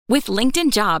With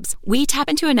LinkedIn Jobs, we tap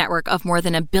into a network of more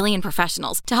than 1 billion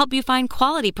professionals to help you find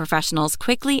quality professionals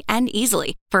quickly and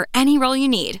easily for any role you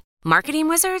need. Marketing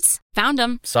wizards? Found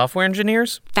them. Software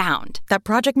engineers? Found. That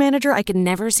project manager I could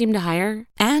never seem to hire?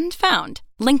 And found.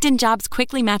 LinkedIn Jobs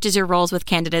quickly matches your roles with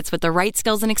candidates with the right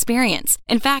skills and experience.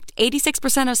 In fact,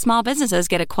 86% of small businesses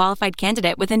get a qualified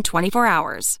candidate within 24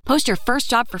 hours. Post your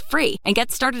first job for free and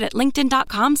get started at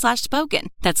linkedin.com/spoken.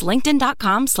 That's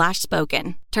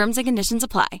linkedin.com/spoken. Terms and conditions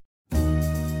apply.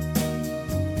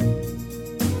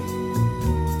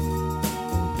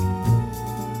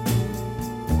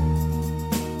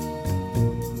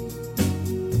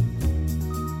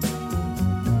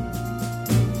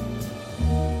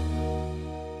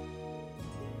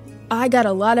 I got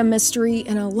a lot of mystery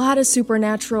and a lot of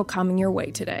supernatural coming your way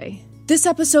today. This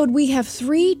episode, we have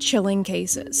 3 chilling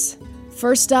cases.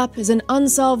 First up is an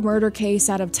unsolved murder case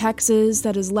out of Texas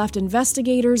that has left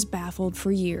investigators baffled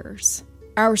for years.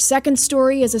 Our second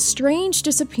story is a strange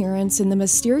disappearance in the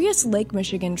mysterious Lake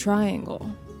Michigan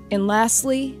Triangle. And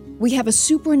lastly, we have a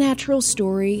supernatural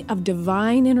story of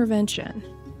divine intervention.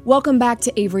 Welcome back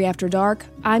to Avery After Dark.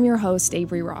 I'm your host,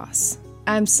 Avery Ross.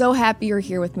 I'm so happy you're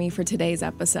here with me for today's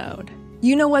episode.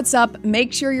 You know what's up.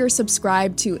 Make sure you're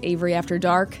subscribed to Avery After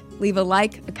Dark. Leave a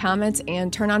like, a comment,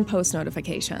 and turn on post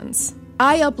notifications.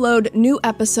 I upload new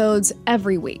episodes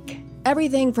every week.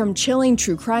 Everything from chilling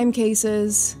true crime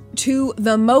cases, to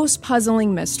the most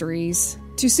puzzling mysteries,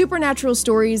 to supernatural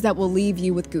stories that will leave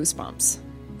you with goosebumps.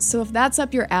 So if that's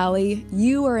up your alley,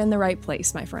 you are in the right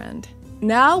place, my friend.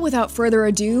 Now, without further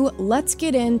ado, let's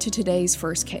get into today's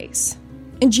first case.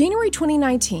 In January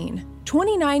 2019,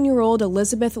 29-year-old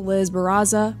Elizabeth Liz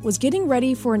Barraza was getting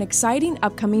ready for an exciting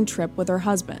upcoming trip with her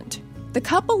husband. The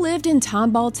couple lived in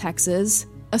Tomball, Texas,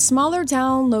 a smaller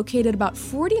town located about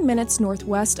 40 minutes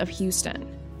northwest of Houston.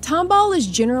 Tomball is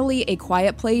generally a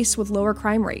quiet place with lower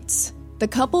crime rates. The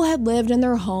couple had lived in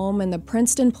their home in the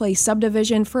Princeton Place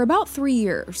subdivision for about 3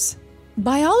 years.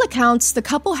 By all accounts, the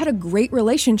couple had a great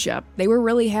relationship. They were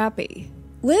really happy.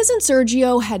 Liz and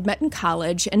Sergio had met in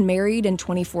college and married in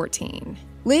 2014.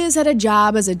 Liz had a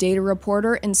job as a data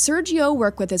reporter and Sergio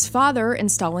worked with his father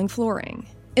installing flooring.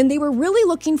 And they were really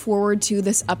looking forward to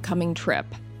this upcoming trip.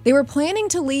 They were planning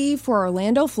to leave for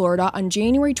Orlando, Florida on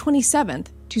January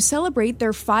 27th to celebrate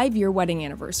their 5-year wedding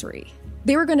anniversary.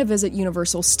 They were going to visit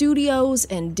Universal Studios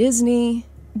and Disney.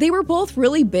 They were both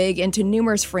really big into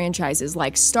numerous franchises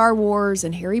like Star Wars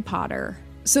and Harry Potter.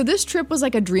 So this trip was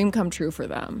like a dream come true for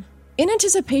them. In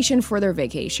anticipation for their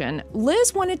vacation,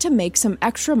 Liz wanted to make some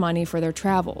extra money for their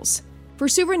travels, for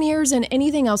souvenirs and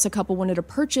anything else a couple wanted to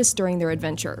purchase during their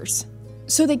adventures.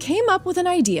 So they came up with an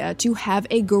idea to have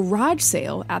a garage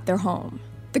sale at their home.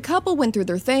 The couple went through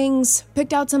their things,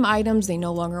 picked out some items they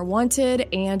no longer wanted,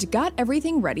 and got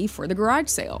everything ready for the garage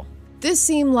sale. This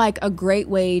seemed like a great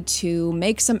way to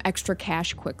make some extra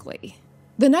cash quickly.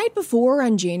 The night before,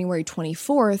 on January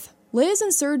 24th, Liz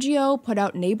and Sergio put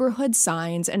out neighborhood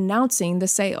signs announcing the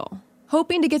sale,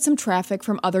 hoping to get some traffic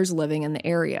from others living in the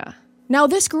area. Now,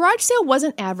 this garage sale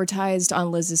wasn't advertised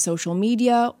on Liz's social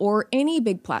media or any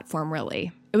big platform,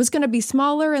 really. It was going to be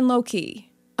smaller and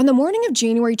low-key. On the morning of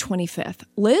January 25th,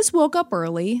 Liz woke up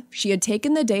early, she had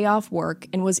taken the day off work,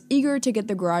 and was eager to get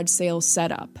the garage sale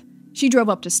set up. She drove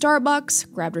up to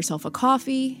Starbucks, grabbed herself a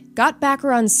coffee, got back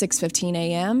around 6:15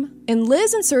 a.m., and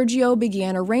Liz and Sergio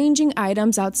began arranging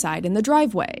items outside in the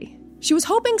driveway. She was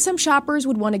hoping some shoppers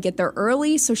would want to get there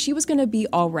early, so she was going to be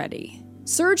all ready.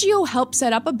 Sergio helped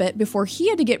set up a bit before he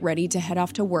had to get ready to head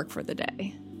off to work for the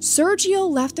day. Sergio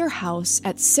left their house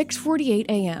at 6:48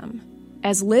 a.m.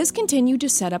 as Liz continued to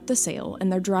set up the sale in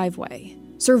their driveway.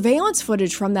 Surveillance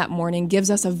footage from that morning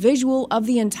gives us a visual of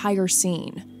the entire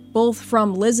scene, both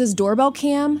from Liz's doorbell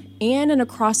cam and an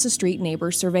across-the-street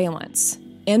neighbor's surveillance.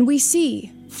 And we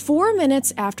see, 4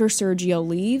 minutes after Sergio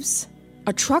leaves,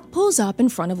 a truck pulls up in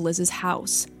front of Liz's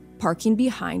house, parking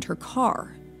behind her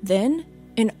car. Then,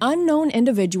 an unknown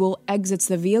individual exits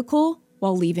the vehicle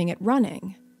while leaving it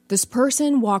running. This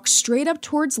person walks straight up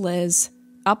towards Liz,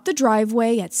 up the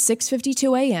driveway at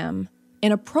 6:52 a.m.,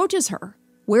 and approaches her,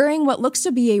 wearing what looks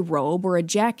to be a robe or a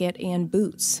jacket and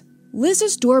boots.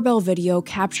 Liz's doorbell video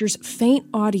captures faint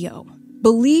audio,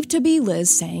 believed to be Liz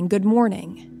saying good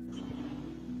morning,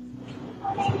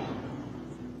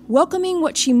 welcoming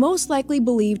what she most likely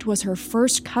believed was her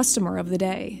first customer of the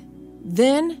day.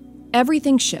 Then,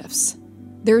 everything shifts.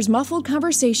 There's muffled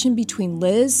conversation between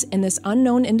Liz and this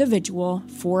unknown individual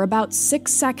for about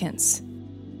 6 seconds.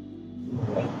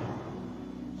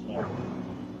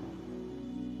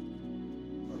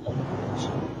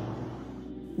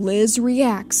 Liz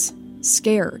reacts,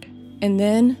 scared, and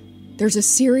then there's a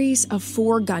series of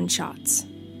 4 gunshots.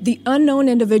 The unknown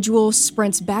individual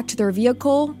sprints back to their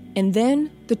vehicle, and then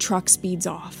the truck speeds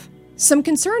off. Some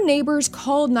concerned neighbors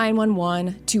called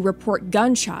 911 to report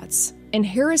gunshots, and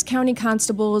Harris County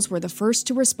constables were the first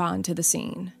to respond to the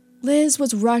scene. Liz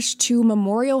was rushed to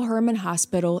Memorial Hermann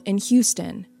Hospital in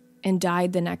Houston and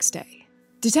died the next day.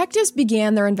 Detectives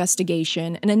began their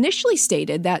investigation and initially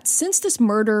stated that since this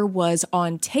murder was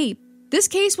on tape, this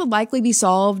case would likely be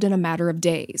solved in a matter of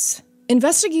days.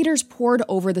 Investigators pored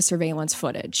over the surveillance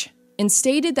footage and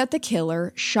stated that the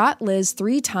killer shot Liz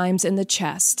 3 times in the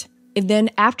chest, and then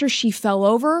after she fell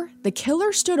over, the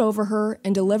killer stood over her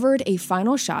and delivered a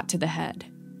final shot to the head.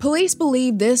 Police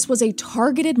believe this was a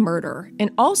targeted murder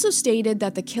and also stated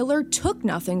that the killer took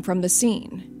nothing from the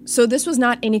scene, so this was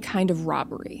not any kind of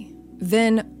robbery.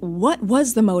 Then, what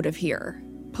was the motive here?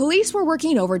 Police were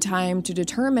working overtime to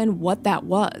determine what that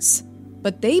was,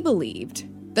 but they believed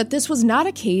that this was not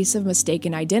a case of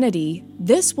mistaken identity,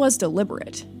 this was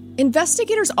deliberate.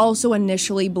 Investigators also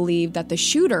initially believed that the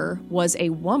shooter was a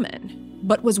woman,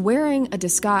 but was wearing a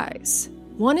disguise.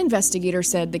 One investigator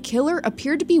said the killer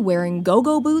appeared to be wearing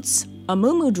go-go boots, a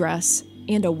muumuu dress,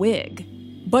 and a wig.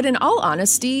 But in all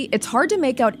honesty, it's hard to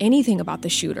make out anything about the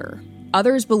shooter.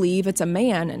 Others believe it's a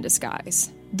man in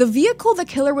disguise. The vehicle the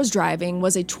killer was driving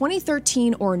was a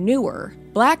 2013 or newer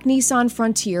black Nissan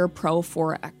Frontier Pro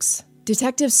 4X.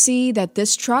 Detectives see that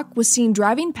this truck was seen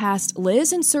driving past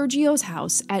Liz and Sergio's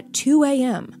house at 2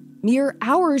 a.m., mere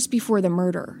hours before the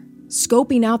murder,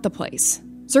 scoping out the place.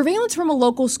 Surveillance from a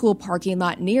local school parking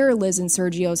lot near Liz and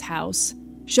Sergio's house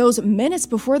shows minutes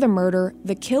before the murder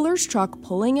the killer's truck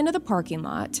pulling into the parking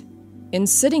lot and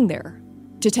sitting there.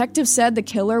 Detectives said the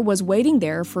killer was waiting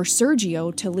there for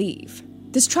Sergio to leave.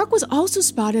 This truck was also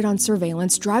spotted on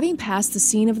surveillance driving past the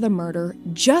scene of the murder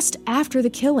just after the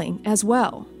killing as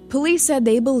well. Police said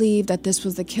they believed that this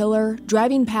was the killer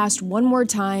driving past one more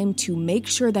time to make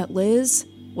sure that Liz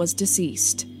was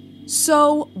deceased.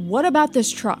 So, what about this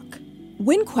truck?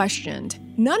 When questioned,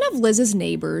 none of Liz's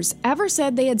neighbors ever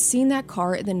said they had seen that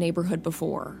car in the neighborhood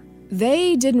before.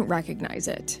 They didn't recognize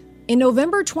it. In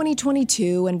November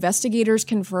 2022, investigators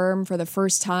confirmed for the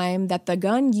first time that the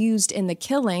gun used in the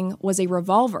killing was a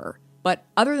revolver. But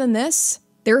other than this,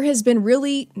 there has been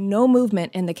really no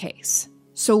movement in the case.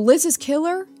 So Liz's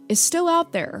killer is still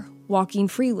out there, walking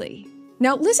freely.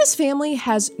 Now, Liz's family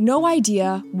has no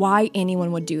idea why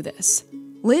anyone would do this.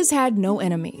 Liz had no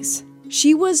enemies.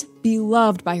 She was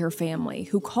beloved by her family,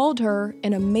 who called her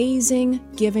an amazing,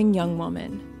 giving young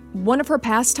woman. One of her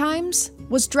pastimes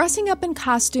was dressing up in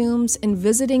costumes and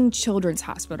visiting children's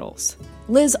hospitals.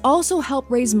 Liz also helped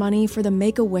raise money for the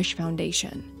Make-A-Wish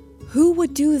Foundation. Who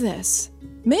would do this?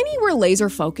 Many were laser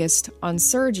focused on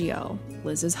Sergio,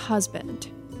 Liz's husband.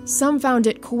 Some found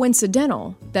it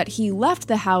coincidental that he left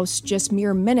the house just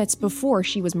mere minutes before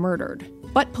she was murdered.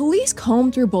 But police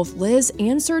combed through both Liz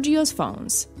and Sergio's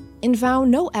phones and found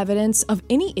no evidence of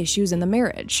any issues in the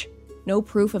marriage. No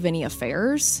proof of any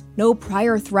affairs, no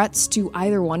prior threats to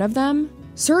either one of them.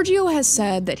 Sergio has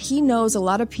said that he knows a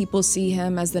lot of people see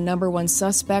him as the #1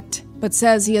 suspect, but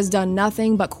says he has done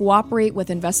nothing but cooperate with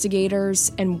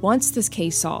investigators and wants this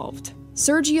case solved.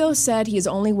 Sergio said he has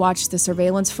only watched the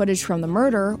surveillance footage from the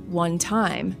murder one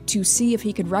time to see if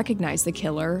he could recognize the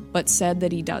killer, but said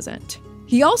that he doesn't.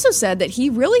 He also said that he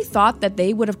really thought that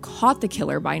they would have caught the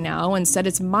killer by now and said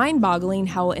it's mind-boggling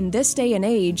how in this day and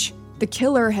age, the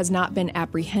killer has not been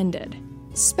apprehended.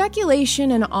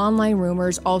 Speculation and online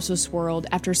rumors also swirled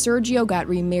after Sergio got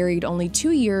remarried only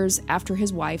 2 years after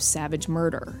his wife's savage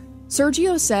murder.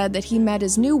 Sergio said that he met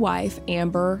his new wife,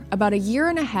 Amber, about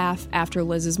 1.5 years after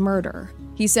Liz's murder.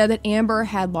 He said that Amber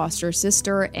had lost her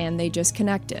sister and they just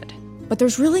connected. But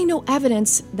there's really no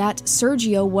evidence that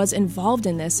Sergio was involved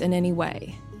in this in any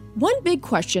way. One big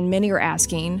question many are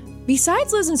asking,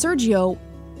 besides Liz and Sergio,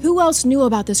 who else knew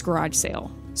about this garage sale?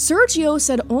 Sergio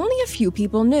said only a few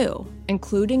people knew,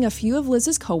 including a few of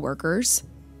Liz's coworkers,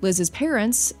 Liz's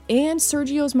parents, and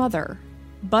Sergio's mother.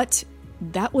 But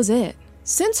that was it.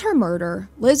 Since her murder,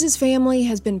 Liz's family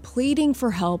has been pleading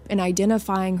for help in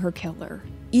identifying her killer,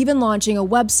 even launching a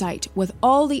website with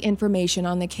all the information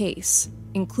on the case,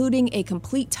 including a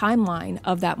complete timeline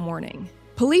of that morning.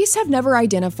 Police have never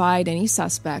identified any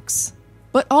suspects,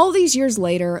 but all these years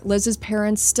later, Liz's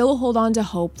parents still hold on to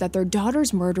hope that their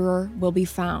daughter's murderer will be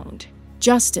found.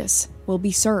 Justice will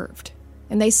be served.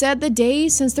 And they said the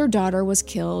days since their daughter was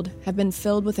killed have been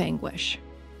filled with anguish.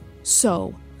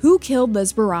 So, who killed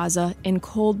Liz Barraza in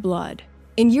cold blood?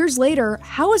 And years later,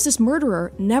 how has this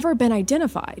murderer never been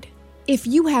identified? If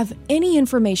you have any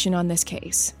information on this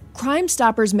case, Crime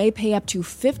Stoppers may pay up to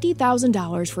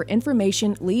 $50,000 for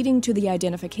information leading to the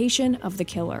identification of the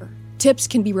killer. Tips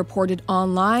can be reported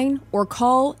online or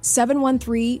call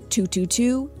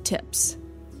 713-222-TIPS.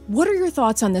 What are your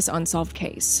thoughts on this unsolved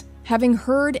case? Having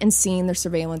heard and seen the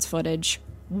surveillance footage,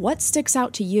 what sticks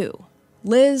out to you?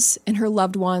 Liz and her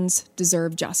loved ones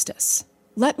deserve justice.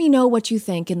 Let me know what you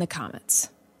think in the comments.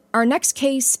 Our next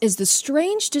case is the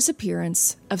strange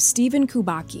disappearance of Stephen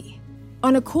Kubacki.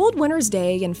 On a cold winter's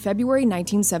day in February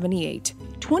 1978,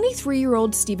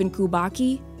 23-year-old Stephen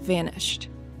Kubacki vanished.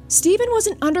 Stephen was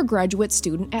an undergraduate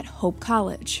student at Hope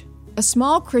College, a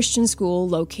small Christian school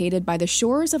located by the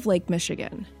shores of Lake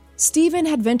Michigan. Stephen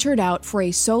had ventured out for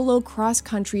a solo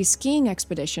cross-country skiing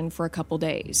expedition for a couple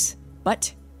days,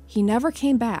 but he never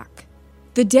came back.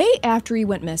 The day after he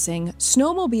went missing,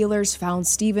 snowmobilers found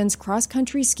Stephen's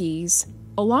cross-country skis,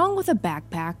 along with a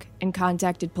backpack, and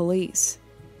contacted police.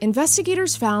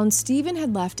 Investigators found Stephen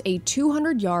had left a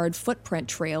 200-yard footprint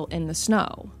trail in the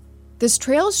snow. This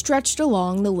trail stretched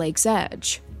along the lake's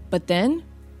edge, but then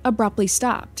abruptly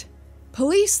stopped.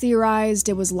 Police theorized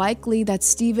it was likely that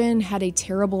Stephen had a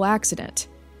terrible accident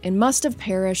and must have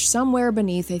perished somewhere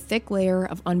beneath a thick layer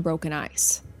of unbroken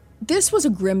ice. This was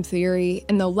a grim theory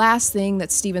and the last thing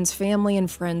that Stephen's family and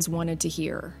friends wanted to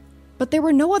hear. But there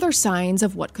were no other signs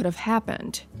of what could have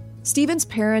happened. Stephen's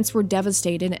parents were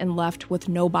devastated and left with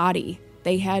no body.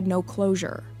 They had no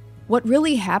closure. What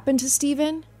really happened to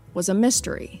Stephen was a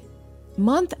mystery.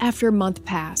 Month after month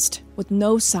passed with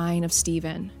no sign of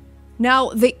Stephen.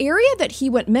 Now, the area that he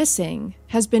went missing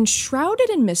has been shrouded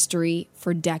in mystery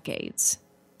for decades.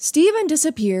 Stephen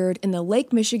disappeared in the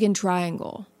Lake Michigan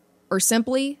Triangle, or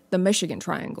simply the Michigan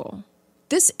Triangle.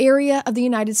 This area of the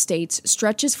United States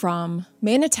stretches from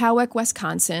Manitowoc,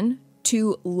 Wisconsin,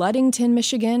 to Ludington,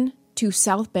 Michigan, to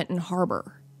South Benton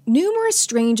Harbor. Numerous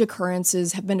strange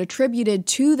occurrences have been attributed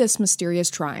to this mysterious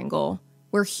triangle,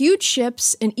 where huge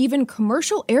ships and even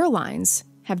commercial airlines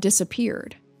have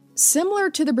disappeared. Similar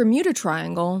to the Bermuda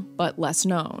Triangle, but less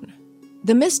known.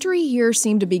 The mystery here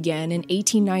seemed to begin in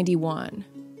 1891,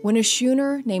 when a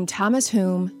schooner named Thomas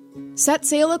Hume set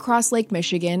sail across Lake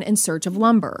Michigan in search of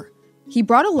lumber. He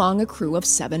brought along a crew of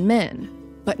 7 men,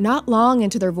 but not long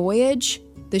into their voyage,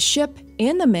 the ship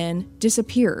and the men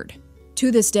disappeared.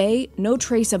 To this day, no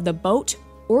trace of the boat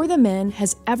or the men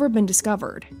has ever been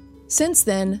discovered. Since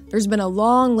then, there's been a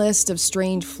long list of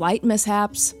strange flight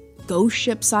mishaps, ghost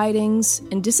ship sightings,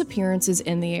 and disappearances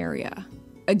in the area.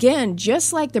 Again,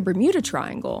 just like the Bermuda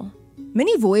Triangle,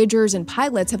 many voyagers and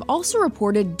pilots have also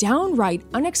reported downright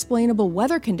unexplainable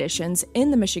weather conditions in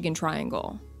the Michigan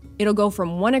Triangle. It'll go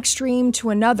from one extreme to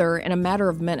another in a matter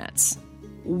of minutes.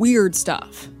 Weird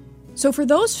stuff. So for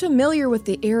those familiar with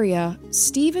the area,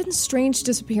 Stephen's strange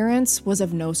disappearance was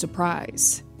of no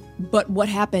surprise. But what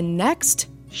happened next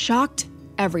shocked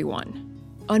everyone.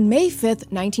 On May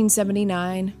 5th,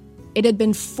 1979, it had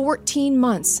been 14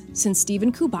 months since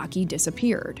Stephen Kubacki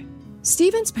disappeared.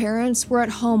 Stephen's parents were at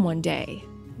home one day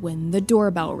when the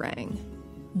doorbell rang.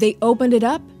 They opened it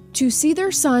up to see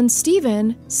their son,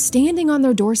 Stephen, standing on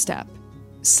their doorstep.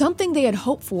 Something they had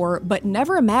hoped for but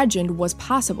never imagined was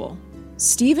possible.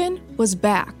 Stephen was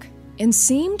back and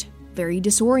seemed very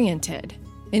disoriented,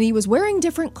 and he was wearing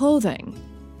different clothing.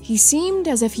 He seemed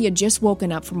as if he had just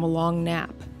woken up from a long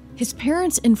nap. His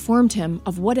parents informed him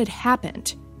of what had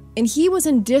happened, and he was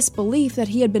in disbelief that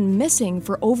he had been missing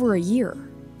for over a year.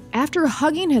 After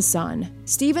hugging his son,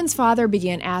 Stephen's father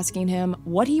began asking him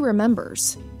what he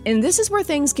remembers, and this is where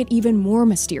things get even more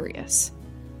mysterious.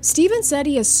 Stephen said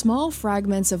he has small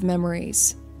fragments of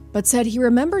memories, but said he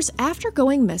remembers after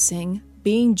going missing,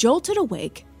 being jolted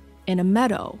awake in a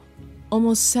meadow,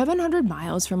 almost 700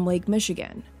 miles from Lake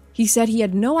Michigan. He said he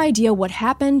had no idea what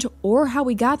happened or how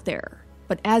he got there,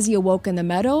 but as he awoke in the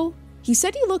meadow, he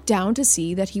said he looked down to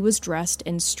see that he was dressed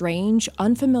in strange,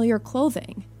 unfamiliar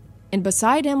clothing, and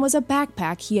beside him was a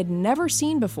backpack he had never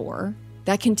seen before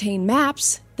that contained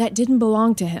maps that didn't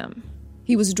belong to him.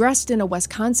 He was dressed in a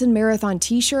Wisconsin Marathon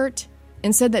t-shirt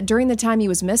and said that during the time he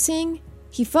was missing,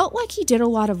 he felt like he did a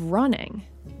lot of running.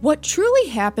 What truly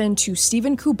happened to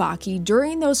Stephen Kubacki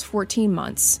during those 14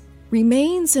 months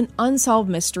remains an unsolved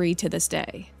mystery to this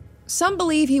day. Some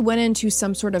believe he went into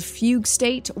some sort of fugue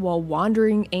state while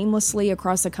wandering aimlessly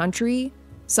across the country.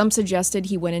 Some suggested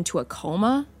he went into a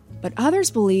coma, but others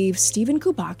believe Stephen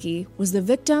Kubacki was the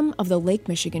victim of the Lake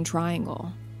Michigan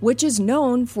Triangle, which is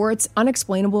known for its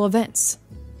unexplainable events.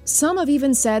 Some have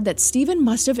even said that Stephen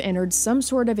must have entered some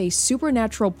sort of a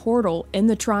supernatural portal in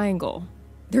the triangle.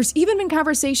 There's even been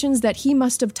conversations that he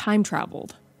must have time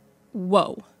traveled.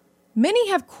 Whoa. Many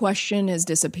have questioned his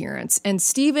disappearance, and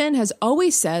Stephen has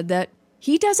always said that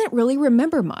he doesn't really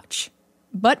remember much,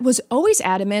 but was always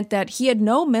adamant that he had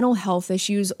no mental health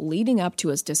issues leading up to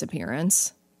his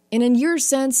disappearance. and in years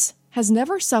since has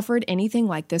never suffered anything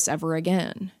like this ever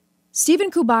again.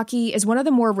 Stephen Kubacki is one of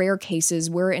the more rare cases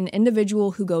where an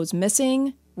individual who goes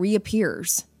missing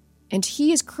reappears, and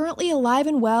he is currently alive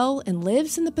and well and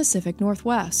lives in the Pacific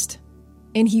Northwest.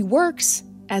 And he works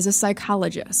as a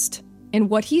psychologist, and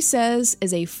what he says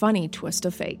is a funny twist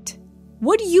of fate.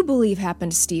 What do you believe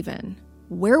happened to Stephen?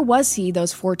 Where was he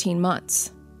those 14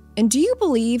 months? And do you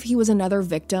believe he was another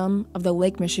victim of the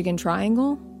Lake Michigan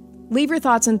Triangle? Leave your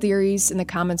thoughts and theories in the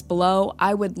comments below.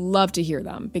 I would love to hear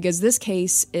them because this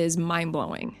case is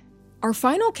mind-blowing. Our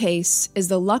final case is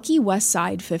the Lucky West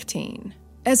Side 15.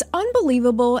 As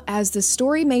unbelievable as this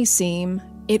story may seem,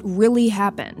 it really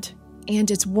happened,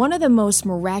 and it's one of the most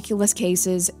miraculous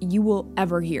cases you will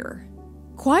ever hear.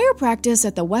 Choir practice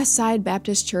at the West Side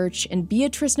Baptist Church in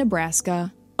Beatrice,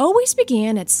 Nebraska always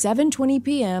began at 7:20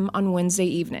 p.m. on Wednesday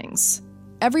evenings.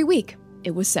 Every week,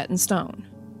 it was set in stone.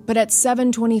 But at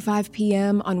 7:25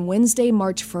 p.m. on Wednesday,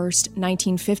 March 1st,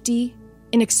 1950,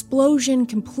 an explosion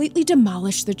completely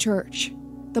demolished the church.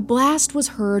 The blast was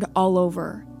heard all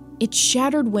over. It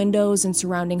shattered windows in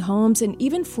surrounding homes and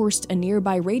even forced a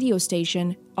nearby radio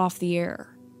station off the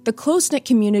air. The close-knit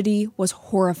community was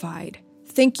horrified,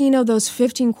 thinking of those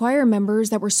 15 choir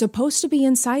members that were supposed to be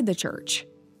inside the church.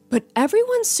 But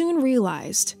everyone soon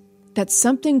realized that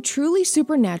something truly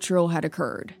supernatural had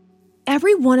occurred.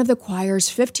 Every one of the choir's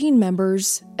 15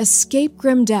 members escaped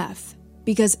grim death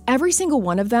because every single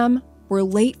one of them were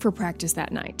late for practice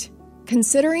that night.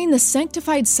 Considering the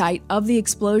sanctified site of the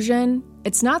explosion,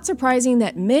 it's not surprising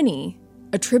that many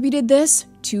attributed this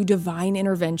to divine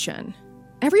intervention.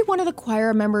 Every one of the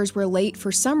choir members were late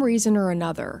for some reason or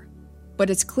another,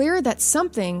 but it's clear that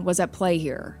something was at play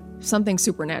here, something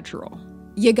supernatural.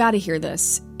 You gotta hear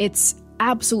this. It's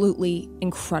absolutely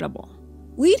incredible.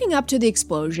 Leading up to the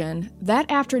explosion,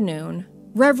 that afternoon,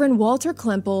 Reverend Walter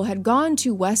Klemple had gone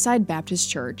to Westside Baptist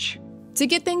Church to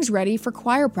get things ready for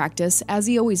choir practice as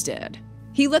he always did.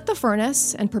 He lit the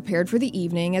furnace and prepared for the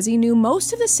evening as he knew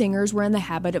most of the singers were in the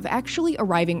habit of actually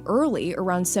arriving early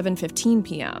around 7:15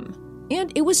 p.m.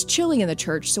 And it was chilly in the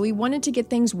church, so he wanted to get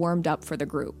things warmed up for the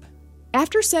group.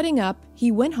 After setting up,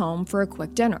 he went home for a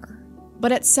quick dinner.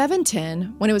 But at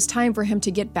 7:10, when it was time for him to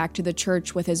get back to the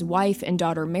church with his wife and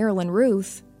daughter Marilyn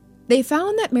Ruth, they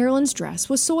found that Marilyn's dress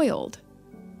was soiled.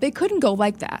 They couldn't go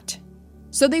like that.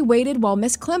 So they waited while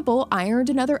Miss Klemple ironed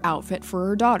another outfit for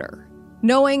her daughter,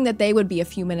 knowing that they would be a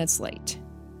few minutes late.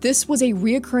 This was a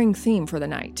reoccurring theme for the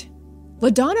night.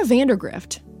 LaDonna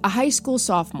Vandergrift, a high school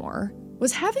sophomore,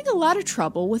 was having a lot of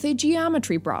trouble with a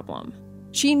geometry problem.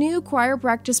 She knew choir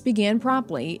practice began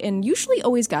promptly and usually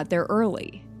always got there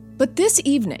early. But this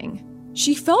evening,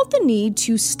 she felt the need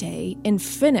to stay and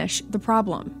finish the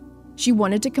problem. She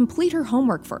wanted to complete her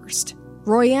homework first.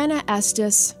 Royanna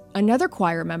Estes, another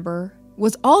choir member,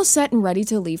 was all set and ready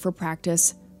to leave for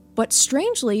practice, but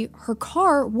strangely, her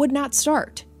car would not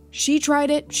start. She tried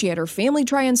it, she had her family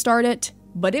try and start it,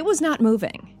 but it was not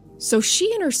moving. So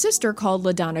she and her sister called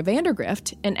LaDonna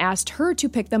Vandergrift and asked her to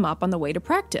pick them up on the way to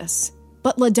practice.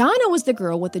 But LaDonna was the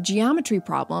girl with the geometry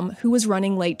problem who was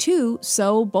running late too,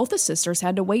 so both the sisters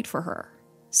had to wait for her.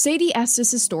 Sadie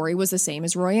Estes' story was the same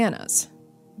as Royanna's.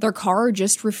 Their car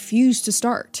just refused to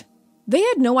start. They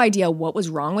had no idea what was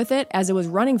wrong with it as it was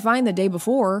running fine the day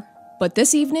before, but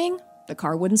this evening, the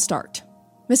car wouldn't start.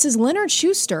 Mrs. Leonard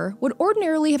Schuster would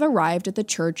ordinarily have arrived at the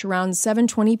church around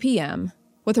 7:20 p.m.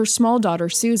 with her small daughter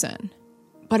Susan.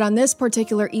 But on this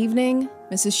particular evening,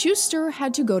 Mrs. Schuster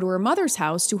had to go to her mother's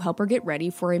house to help her get ready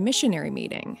for a missionary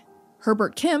meeting.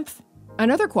 Herbert Kempf,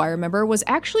 another choir member, was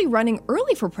actually running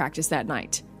early for practice that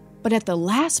night, but at the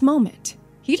last moment,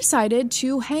 he decided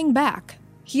to hang back.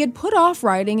 He had put off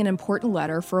writing an important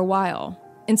letter for a while,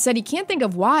 and said he can't think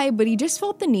of why, but he just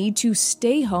felt the need to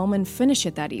stay home and finish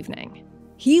it that evening.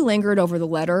 He lingered over the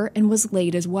letter and was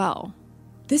late as well.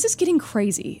 This is getting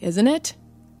crazy, isn't it?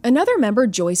 Another member,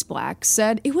 Joyce Black,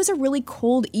 said it was a really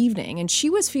cold evening and she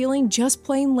was feeling just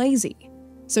plain lazy.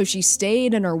 So she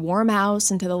stayed in her warm house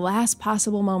until the last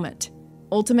possible moment,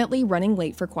 ultimately running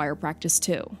late for choir practice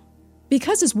too.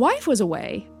 Because his wife was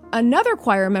away, another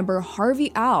choir member,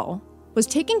 Harvey Owl, was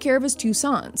taking care of his two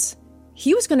sons.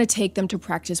 He was going to take them to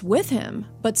practice with him,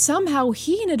 but somehow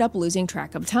he ended up losing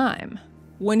track of time.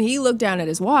 When he looked down at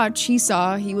his watch, he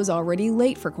saw he was already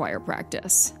late for choir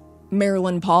practice.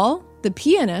 Marilyn Paul, the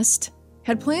pianist,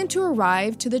 had planned to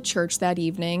arrive to the church that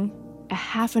evening a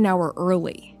half an hour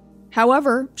early.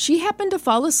 However, she happened to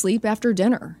fall asleep after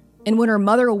dinner, and when her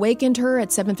mother awakened her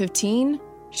at 7:15,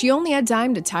 she only had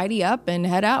time to tidy up and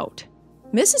head out.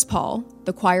 Mrs. Paul,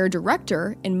 the choir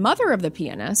director and mother of the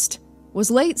pianist,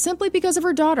 was late simply because of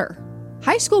her daughter.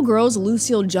 High school girls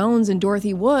Lucille Jones and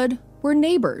Dorothy Wood were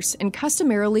neighbors and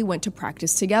customarily went to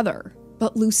practice together.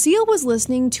 But Lucille was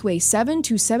listening to a 7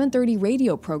 to 7:30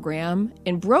 radio program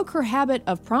and broke her habit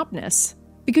of promptness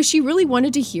because she really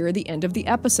wanted to hear the end of the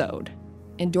episode.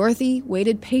 And Dorothy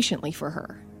waited patiently for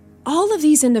her. All of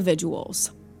these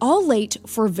individuals, all late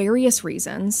for various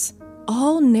reasons,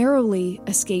 all narrowly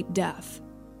escaped death.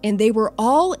 And they were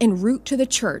all en route to the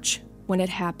church when it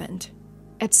happened.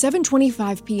 At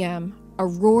 7:25 p.m., a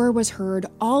roar was heard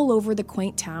all over the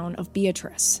quaint town of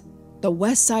Beatrice. The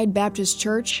Westside Baptist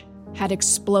Church had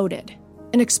exploded.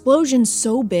 An explosion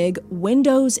so big,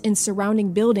 windows in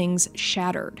surrounding buildings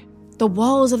shattered. The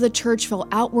walls of the church fell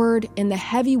outward and the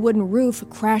heavy wooden roof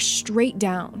crashed straight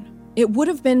down. It would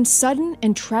have been sudden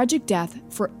and tragic death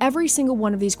for every single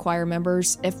one of these choir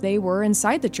members if they were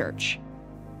inside the church.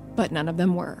 But none of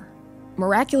them were.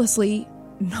 Miraculously,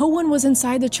 no one was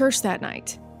inside the church that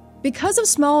night. Because of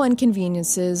small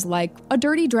inconveniences like a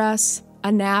dirty dress,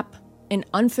 a nap, an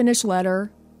unfinished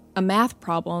letter, a math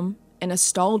problem, and a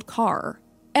stalled car,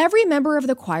 every member of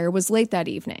the choir was late that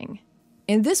evening.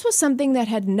 And this was something that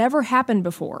had never happened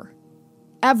before.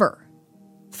 Ever.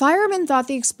 Firemen thought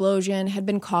the explosion had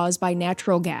been caused by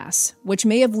natural gas, which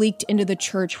may have leaked into the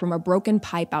church from a broken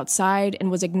pipe outside and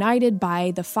was ignited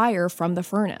by the fire from the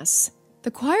furnace.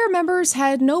 The choir members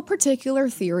had no particular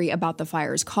theory about the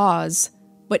fire's cause,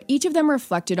 but each of them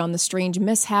reflected on the strange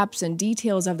mishaps and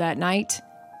details of that night,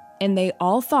 and they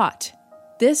all thought,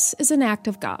 this is an act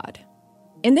of God.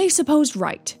 And they supposed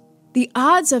right. The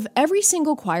odds of every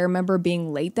single choir member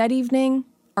being late that evening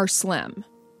are slim.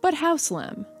 But how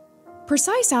slim?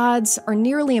 Precise odds are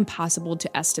nearly impossible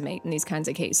to estimate in these kinds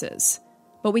of cases,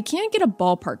 but we can't get a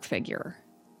ballpark figure.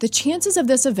 The chances of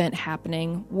this event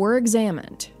happening were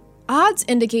examined. Odds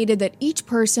indicated that each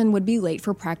person would be late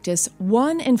for practice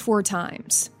 1 in 4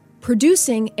 times,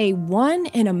 producing a 1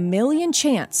 in a million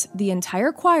chance the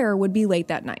entire choir would be late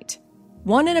that night.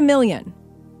 1 in a million.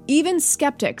 Even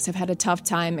skeptics have had a tough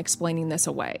time explaining this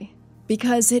away,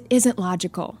 because it isn't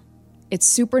logical. It's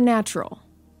supernatural.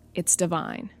 It's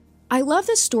divine. I love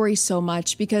this story so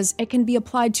much because it can be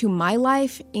applied to my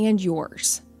life and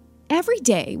yours. Every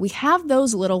day we have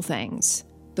those little things,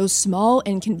 those small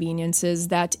inconveniences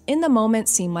that in the moment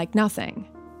seem like nothing.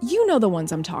 You know the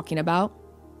ones I'm talking about.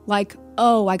 Like,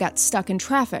 oh, I got stuck in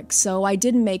traffic, so I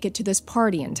didn't make it to this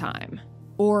party in time.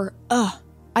 Or,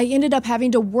 I ended up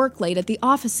having to work late at the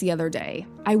office the other day.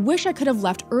 I wish I could have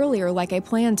left earlier like I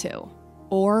planned to.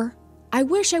 Or, I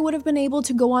wish I would have been able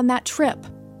to go on that trip,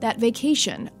 that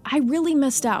vacation. I really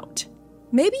missed out.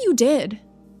 Maybe you did,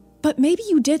 but maybe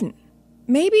you didn't.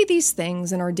 Maybe these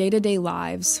things in our day-to-day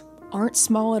lives aren't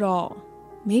small at all.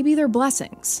 Maybe they're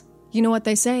blessings. You know what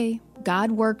they say,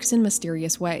 God works in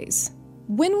mysterious ways.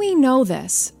 When we know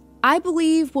this, I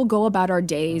believe we'll go about our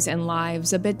days and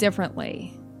lives a bit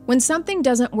differently. When something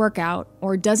doesn't work out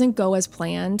or doesn't go as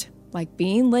planned, like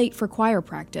being late for choir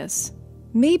practice,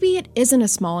 maybe it isn't a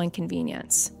small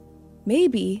inconvenience.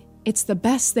 Maybe it's the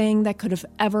best thing that could have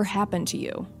ever happened to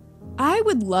you. I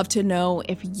would love to know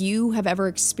if you have ever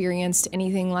experienced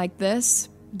anything like this,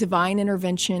 divine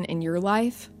intervention in your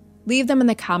life. Leave them in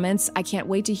the comments. I can't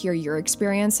wait to hear your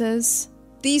experiences.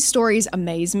 These stories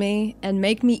amaze me and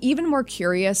make me even more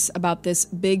curious about this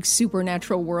big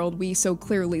supernatural world we so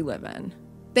clearly live in.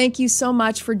 Thank you so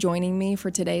much for joining me for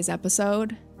today's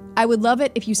episode. I would love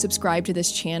it if you subscribe to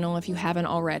this channel if you haven't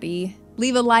already.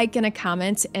 Leave a like and a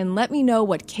comment and let me know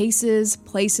what cases,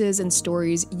 places, and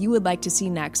stories you would like to see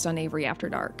next on Avery After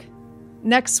Dark.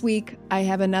 Next week, I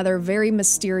have another very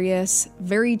mysterious,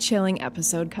 very chilling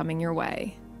episode coming your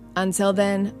way. Until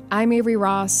then, I'm Avery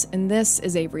Ross, and this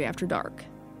is Avery After Dark.